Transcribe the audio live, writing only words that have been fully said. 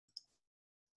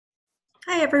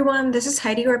Hi everyone, this is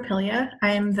Heidi Orpilia.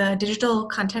 I am the digital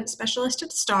content specialist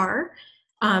at Star.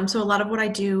 So a lot of what I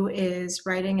do is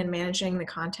writing and managing the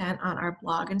content on our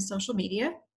blog and social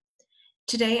media.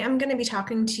 Today I'm going to be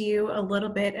talking to you a little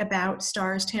bit about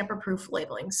Star's tamper-proof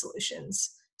labeling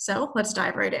solutions. So let's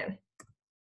dive right in.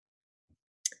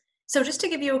 So just to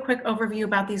give you a quick overview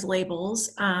about these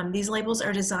labels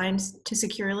are designed to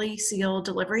securely seal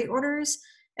delivery orders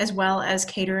as well as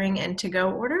catering and to-go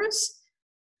orders.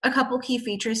 A couple key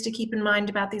features to keep in mind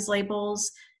about these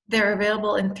labels. They're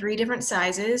available in 3 different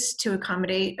sizes to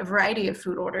accommodate a variety of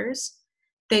food orders.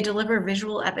 They deliver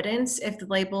visual evidence if the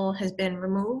label has been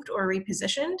removed or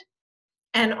repositioned.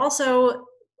 And also,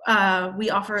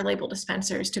 we offer label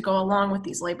dispensers to go along with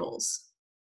these labels.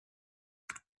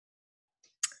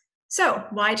 So,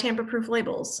 why tamper-proof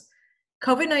labels?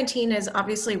 COVID-19 has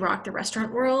obviously rocked the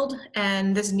restaurant world,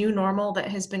 and this new normal that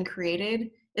has been created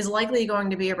is likely going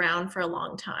to be around for a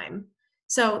long time.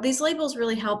 So these labels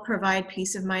really help provide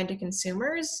peace of mind to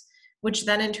consumers, which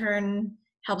then in turn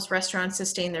helps restaurants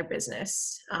sustain their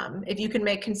business. If you can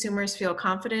make consumers feel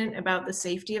confident about the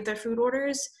safety of their food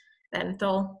orders, then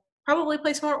they'll probably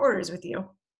place more orders with you.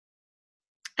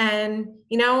 And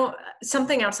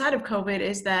something outside of COVID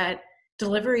is that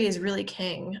delivery is really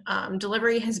king.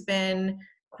 Delivery has been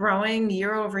growing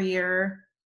year over year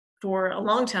for a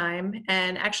long time.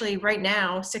 And actually right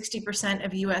now, 60%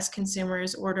 of US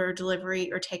consumers order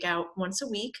delivery or takeout once a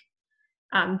week.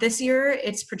 This year,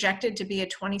 it's projected to be a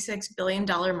 $26 billion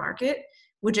market,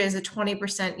 which is a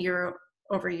 20% year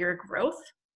over year growth.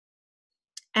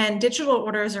 And digital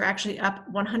orders are actually up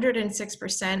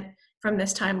 106% from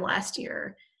this time last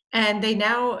year. And they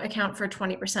now account for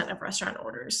 20% of restaurant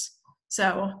orders.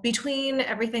 So between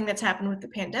everything that's happened with the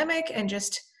pandemic and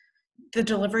just the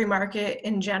delivery market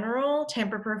in general,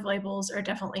 tamper-proof labels are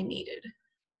definitely needed.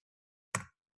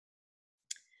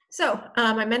 So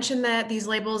I mentioned that these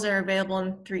labels are available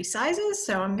in 3 sizes,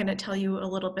 so I'm going to tell you a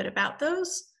little bit about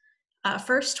those.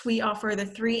 First, we offer the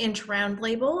 3-inch round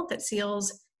label that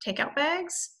seals takeout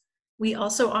bags. We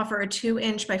also offer a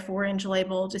 2-inch by 4-inch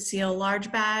label to seal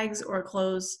large bags or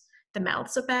close the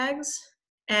mouths of bags.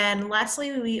 And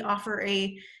lastly, we offer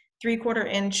a 3/4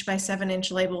 inch by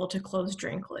 7-inch label to close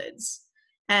drink lids.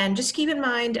 And just keep in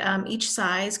mind, each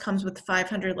size comes with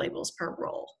 500 labels per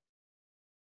roll.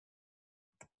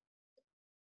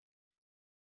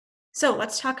 So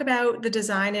let's talk about the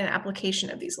design and application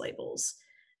of these labels.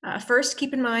 First,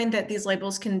 keep in mind that these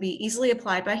labels can be easily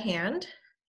applied by hand,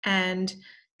 and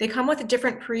they come with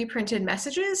different pre-printed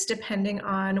messages depending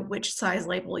on which size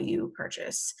label you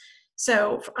purchase.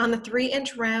 So on the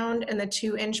 3-inch round and the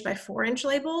 2-inch by 4-inch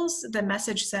labels, the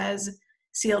message says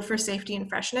sealed for safety and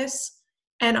freshness.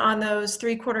 And on those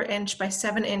 3/4 inch by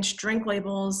 7-inch drink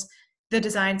labels, the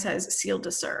design says sealed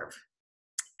to serve.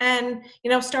 And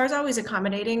Star's always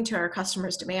accommodating to our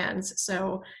customers' demands,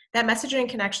 so that messaging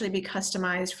can actually be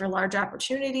customized for large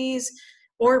opportunities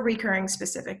or recurring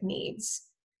specific needs.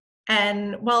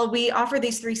 And while we offer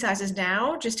these 3 sizes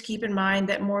now, just keep in mind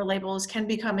that more labels can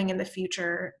be coming in the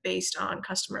future based on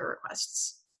customer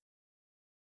requests.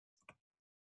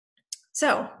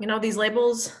 So, these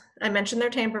labels, I mentioned they're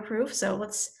tamper-proof, so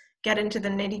let's get into the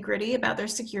nitty-gritty about their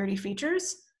security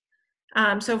features.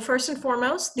 So first and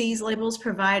foremost, these labels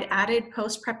provide added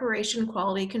post-preparation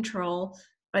quality control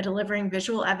by delivering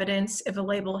visual evidence if a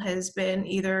label has been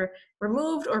either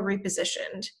removed or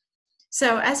repositioned.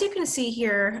 So as you can see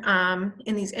here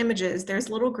in these images, there's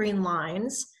little green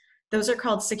lines. Those are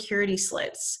called security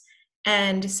slits.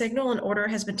 And signal an order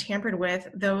has been tampered with,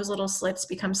 those little slits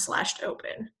become slashed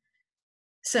open.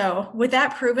 So with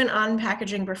that proven on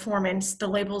packaging performance, the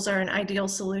labels are an ideal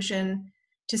solution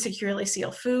to securely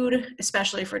seal food,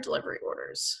 especially for delivery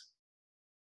orders.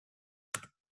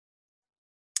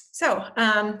 So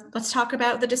let's talk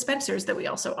about the dispensers that we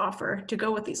also offer to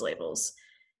go with these labels.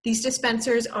 These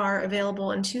dispensers are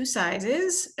available in 2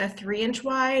 sizes, a 3-inch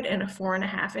wide and a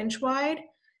 4.5-inch wide.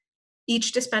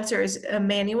 Each dispenser is a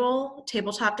manual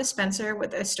tabletop dispenser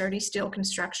with a sturdy steel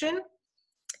construction.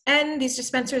 And these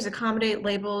dispensers accommodate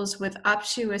labels with up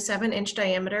to a 7-inch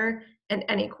diameter and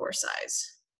any core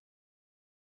size.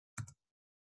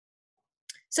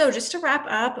 So just to wrap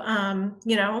up,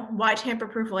 why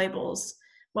tamper-proof labels?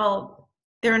 Well,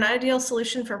 they're an ideal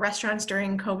solution for restaurants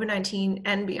during COVID-19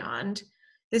 and beyond.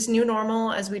 This new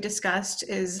normal, as we discussed,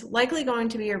 is likely going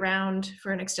to be around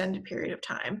for an extended period of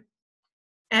time.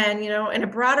 And, in a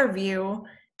broader view,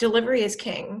 delivery is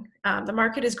king. The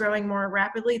market is growing more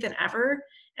rapidly than ever,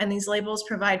 and these labels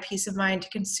provide peace of mind to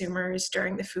consumers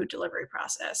during the food delivery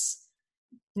process.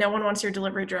 No one wants your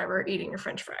delivery driver eating your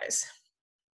French fries.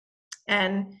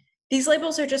 And These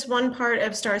labels are just one part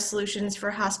of Star's solutions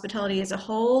for hospitality as a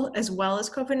whole, as well as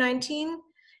COVID-19,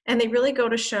 and they really go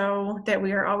to show that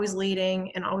we are always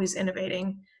leading and always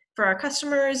innovating for our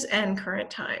customers and current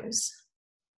times.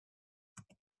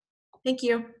 Thank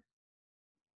you.